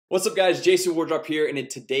What's up guys, Jason Wardrop here, and in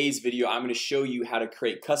today's video I'm going to show you how to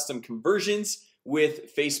create custom conversions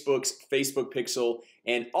with Facebook's Facebook pixel,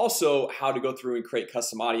 and also how to go through and create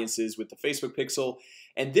custom audiences with the Facebook pixel.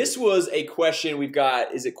 And this was a question we've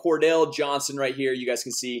got, is it Cordell Johnson right here? You guys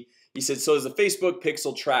can see he said, so does the Facebook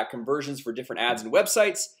pixel track conversions for different ads and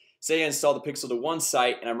websites? Say I install the pixel to one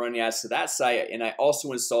site and I'm running ads to that site, and I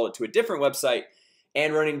also install it to a different website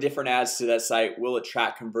and running different ads to that site, will it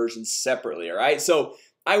track conversions separately? All right, so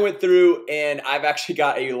I went through and I've actually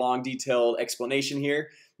got a long detailed explanation here,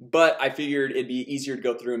 but I figured it'd be easier to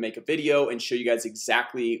go through and make a video and show you guys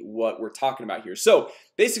exactly what we're talking about here. So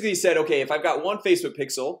basically he said, okay, if I've got one Facebook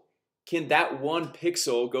pixel, can that one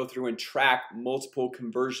pixel go through and track multiple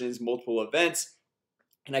conversions, multiple events?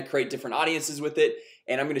 And I create different audiences with it,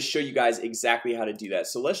 and I'm going to show you guys exactly how to do that.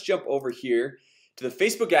 So let's jump over here to the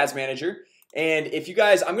Facebook Ads Manager. And if you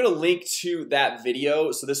guys, I'm gonna link to that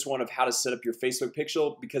video, so this one of how to set up your Facebook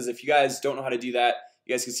pixel, because if you guys don't know how to do that,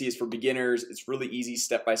 you guys can see it's for beginners. It's really easy,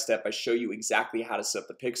 step by step. I show you exactly how to set up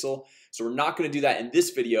the pixel. So we're not gonna do that in this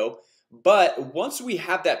video, but once we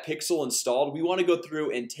have that pixel installed, we wanna go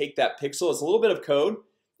through and take that pixel. It's a little bit of code,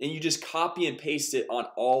 and you just copy and paste it on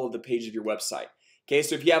all of the pages of your website. Okay,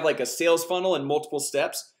 so if you have like a sales funnel and multiple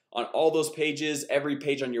steps on all those pages, every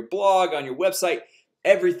page on your blog, on your website,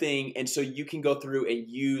 everything, and so you can go through and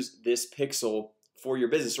use this pixel for your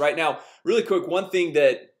business. Right now, really quick, one thing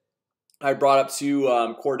that I brought up to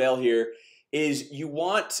Cordell here is you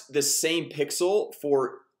want the same pixel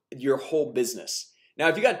for your whole business. Now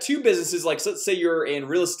if you got two businesses, like let's say you're in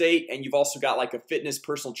real estate and you've also got like a fitness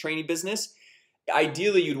personal training business,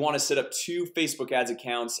 ideally you'd want to set up two Facebook ads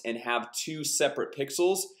accounts and have two separate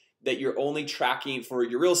pixels that you're only tracking. For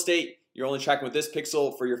your real estate, you're only tracking with this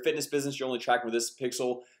pixel. For your fitness business, you're only tracking with this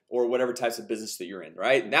pixel, or whatever types of business that you're in,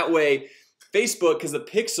 right? And that way Facebook, because the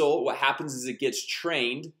pixel, what happens is it gets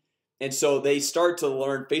trained, and so they start to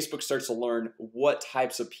learn, Facebook starts to learn what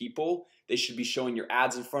types of people they should be showing your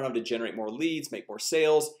ads in front of to generate more leads, make more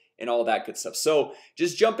sales, and all that good stuff. So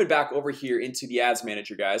just jumping back over here into the Ads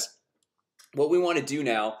Manager, guys, what we want to do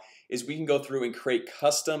now is we can go through and create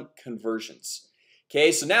custom conversions.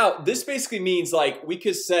 Okay, so now this basically means like we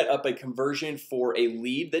could set up a conversion for a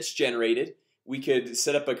lead that's generated. We could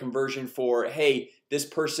set up a conversion for, hey, this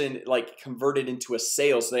person like converted into a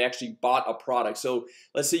sale, so they actually bought a product. So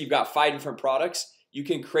let's say you've got 5 different products. You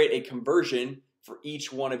can create a conversion for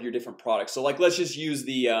each one of your different products. So like let's just use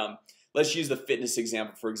the fitness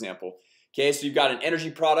example, for example. Okay, so you've got an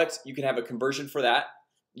energy product. You can have a conversion for that.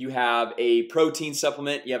 You have a protein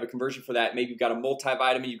supplement. You have a conversion for that. Maybe you've got a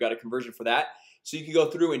multivitamin. You've got a conversion for that. So you can go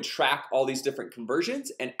through and track all these different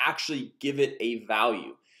conversions and actually give it a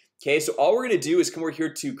value. Okay, so all we're gonna do is come over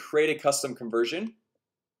here to create a custom conversion.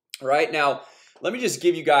 All right, now let me just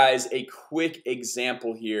give you guys a quick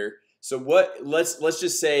example here. So let's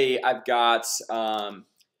just say I've got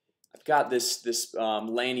this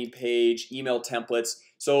landing page, email templates.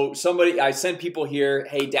 So I send people here,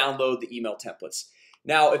 hey, download the email templates.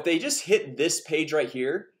 Now if they just hit this page right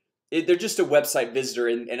here, they're just a website visitor,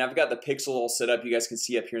 and I've got the pixel all set up. You guys can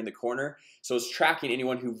see up here in the corner. So it's tracking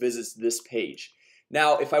anyone who visits this page.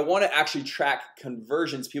 Now if I want to actually track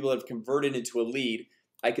conversions, people that have converted into a lead,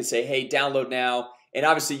 I could say, hey, download now. And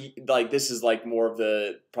obviously like this is like more of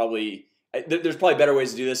the there's probably better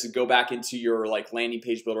ways to do this, is go back into your like landing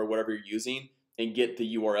page builder or whatever you're using and get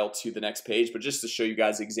the URL to the next page. But just to show you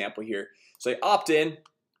guys an example here, so I opt in,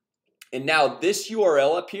 and now this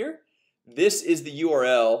URL up here, this is the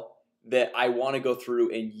URL that I want to go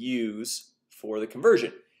through and use for the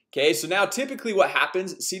conversion. Okay, so now typically what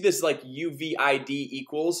happens, see this like UVID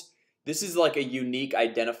equals, this is like a unique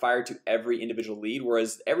identifier to every individual lead,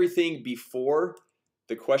 whereas everything before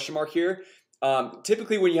the question mark here,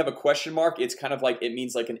 typically when you have a question mark, it's kind of like, it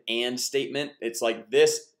means like an and statement. It's like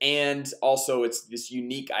this, and also it's this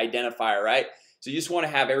unique identifier, right? So you just want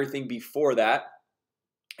to have everything before that.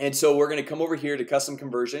 And so we're going to come over here to custom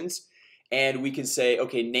conversions, and we can say,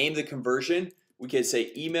 okay, name the conversion. We can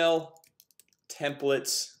say email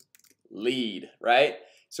templates lead, right?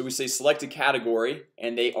 So we say select a category,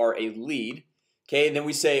 and they are a lead. Okay, and then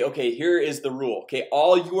we say, okay, here is the rule. Okay,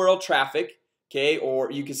 all URL traffic. Okay, or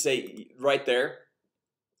you can say right there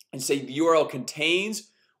and say the URL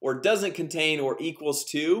contains or doesn't contain or equals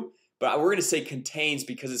to, but we're going to say contains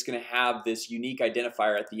because it's going to have this unique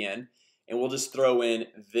identifier at the end, and we'll just throw in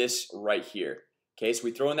this right here. Okay, so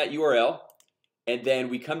we throw in that URL, and then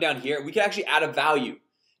we come down here. We can actually add a value.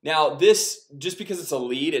 Now this, just because it's a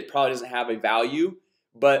lead, it probably doesn't have a value,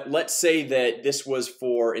 but let's say that this was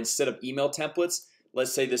for, instead of email templates,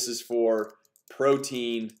 let's say this is for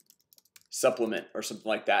protein supplement or something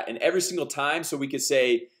like that. And every single time, so we could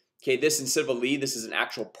say Okay, this instead of a lead, this is an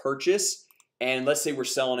actual purchase, and let's say we're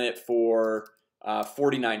selling it for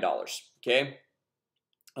 $49. Okay.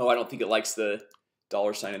 Oh, I don't think it likes the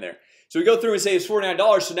dollar sign in there. So we go through and say it's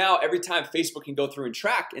 $49. So now every time Facebook can go through and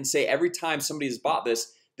track and say every time somebody has bought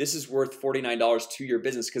this, this is worth $49 to your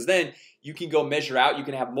business, because then you can go measure out. You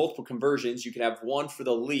can have multiple conversions. You can have one for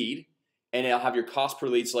the lead, and it'll have your cost per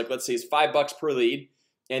lead. So like, let's say it's $5 per lead,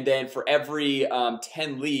 and then for every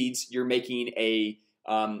 10 leads, you're making a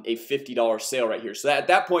 $50 sale right here. So at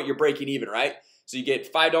that point, you're breaking even, right? So you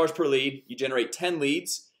get $5 per lead. You generate 10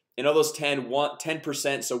 leads, and of those 10,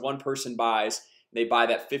 10%. So one person buys. They buy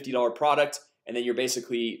that $50 product, and then you're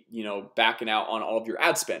basically, you know, backing out on all of your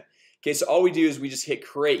ad spend. Okay, so all we do is we just hit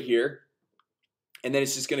create here, and then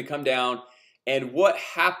it's just going to come down. And what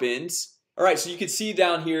happens? All right, so you can see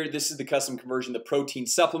down here, this is the custom conversion, the protein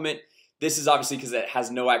supplement. This is obviously because it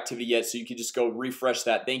has no activity yet, so you can just go refresh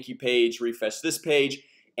that thank you page, refresh this page,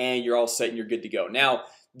 and you're all set and you're good to go. Now,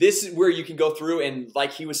 this is where you can go through and,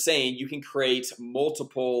 like he was saying, you can create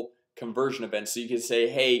multiple conversion events. So you can say,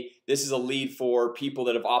 hey, this is a lead for people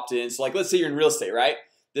that have opted in. So like, let's say you're in real estate, right?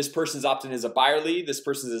 This person's opted in as a buyer lead. This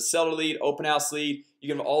person's a seller lead, open house lead. You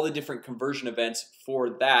can have all the different conversion events for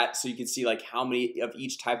that, so you can see like how many of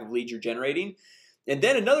each type of lead you're generating. And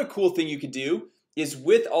then another cool thing you could do is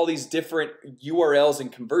with all these different URLs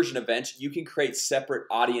and conversion events, you can create separate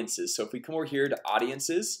audiences. So if we come over here to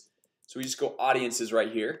audiences, so we just go audiences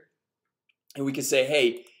right here, and we can say,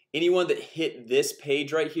 hey, anyone that hit this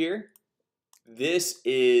page right here, this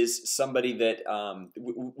is somebody that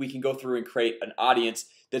we can go through and create an audience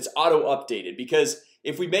that's auto updated, because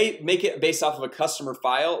if we make it based off of a customer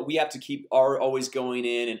file, we have to keep always going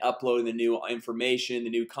in and uploading the new information, the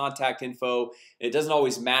new contact info, and it doesn't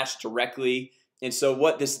always match directly. And so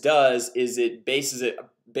what this does is it bases it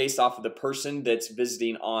based off of the person that's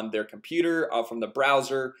visiting on their computer, from the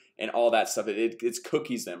browser, and all that stuff. It's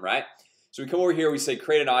cookies them, right? So we come over here, we say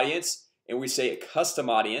create an audience, and we say a custom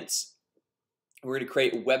audience. We're going to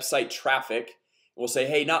create website traffic. We'll say,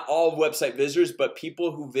 hey, not all website visitors, but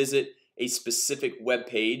people who visit a specific web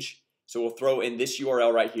page. So we'll throw in this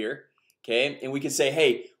URL right here. Okay, and we can say,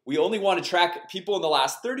 hey, we only want to track people in the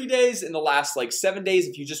last 30 days, in the last like 7 days,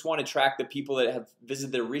 if you just want to track the people that have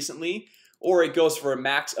visited there recently, or it goes for a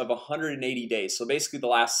max of 180 days. So basically the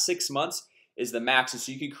last 6 months is the max. And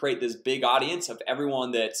so you can create this big audience of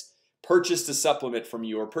everyone that's purchased a supplement from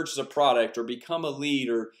you, or purchase a product, or become a lead,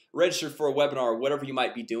 or register for a webinar, or whatever you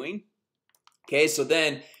might be doing. Okay, so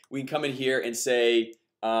then we can come in here and say,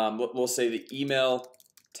 we'll say the email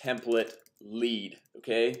template lead.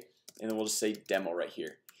 Okay, and then we'll just say demo right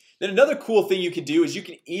here. Then another cool thing you can do is you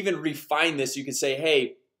can even refine this. You can say,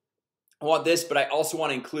 hey, I want this, but I also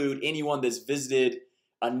want to include anyone that's visited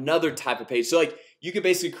another type of page. So like, you could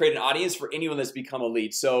basically create an audience for anyone that's become a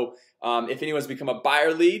lead. So if anyone's become a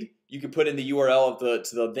buyer lead, you could put in the URL of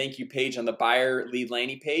to the thank you page on the buyer lead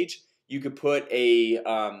landing page. You could put another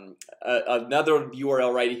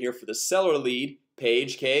URL right here for the seller lead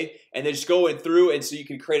page. Okay, and then just go in through, and so you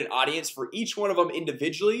can create an audience for each one of them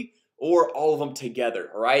individually or all of them together.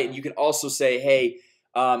 All right, and you can also say, hey,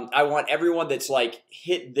 I want everyone that's like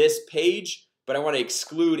hit this page, but I want to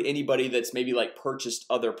exclude anybody that's maybe like purchased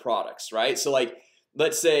other products, right? So like,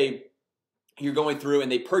 let's say you're going through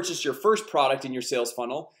and they purchased your first product in your sales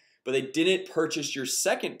funnel, but they didn't purchase your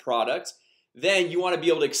second product. Then you want to be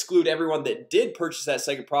able to exclude everyone that did purchase that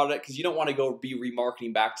second product, because you don't want to go be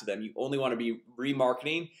remarketing back to them. You only want to be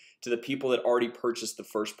remarketing to the people that already purchased the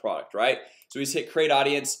first product, right? So we just hit create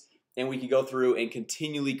audience, and we can go through and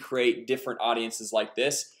continually create different audiences like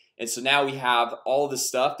this. And so now we have all of this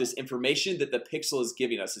stuff, this information that the pixel is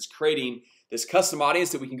giving us. It's creating this custom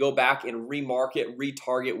audience that we can go back and remarket,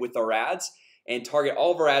 retarget with our ads, and target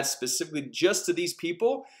all of our ads specifically just to these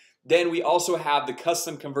people. Then we also have the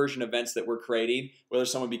custom conversion events that we're creating, whether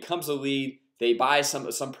someone becomes a lead, they buy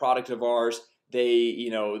some product of ours, they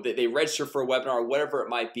register for a webinar, or whatever it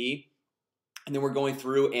might be. And then we're going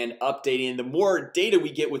through and updating. The more data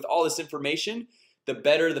we get with all this information, the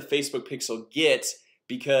better the Facebook pixel gets,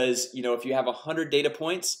 because if you have 100 data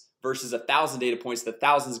points versus 1,000 data points, the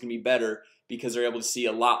 1,000 is gonna be better, because they're able to see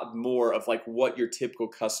a lot more of like what your typical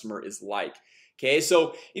customer is like. Okay,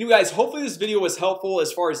 so guys, hopefully this video was helpful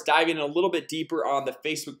as far as diving in a little bit deeper on the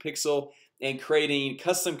Facebook pixel and creating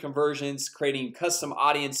custom conversions, creating custom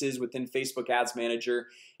audiences within Facebook Ads Manager,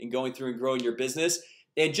 and going through and growing your business.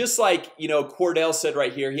 And just like Cordell said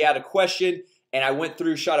right here, he had a question, and I went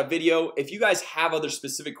through, shot a video. If you guys have other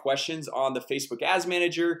specific questions on the Facebook Ads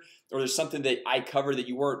Manager, or there's something that I covered that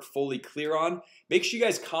you weren't fully clear on, make sure you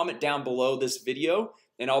guys comment down below this video,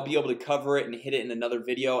 and I'll be able to cover it and hit it in another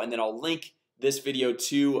video, and then I'll link this video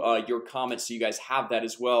to your comments so you guys have that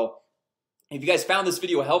as well. If you guys found this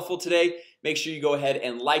video helpful today, make sure you go ahead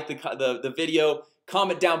and like the video,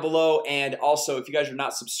 comment down below, and also if you guys are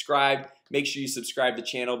not subscribed, make sure you subscribe to the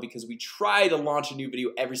channel because we try to launch a new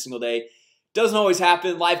video every single day. Doesn't always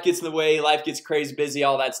happen, life gets in the way, life gets crazy busy,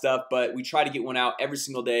 all that stuff, but we try to get one out every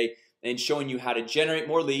single day and showing you how to generate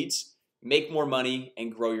more leads, make more money,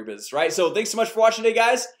 and grow your business, right? So thanks so much for watching today,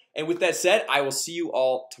 guys, and with that said, I will see you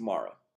all tomorrow.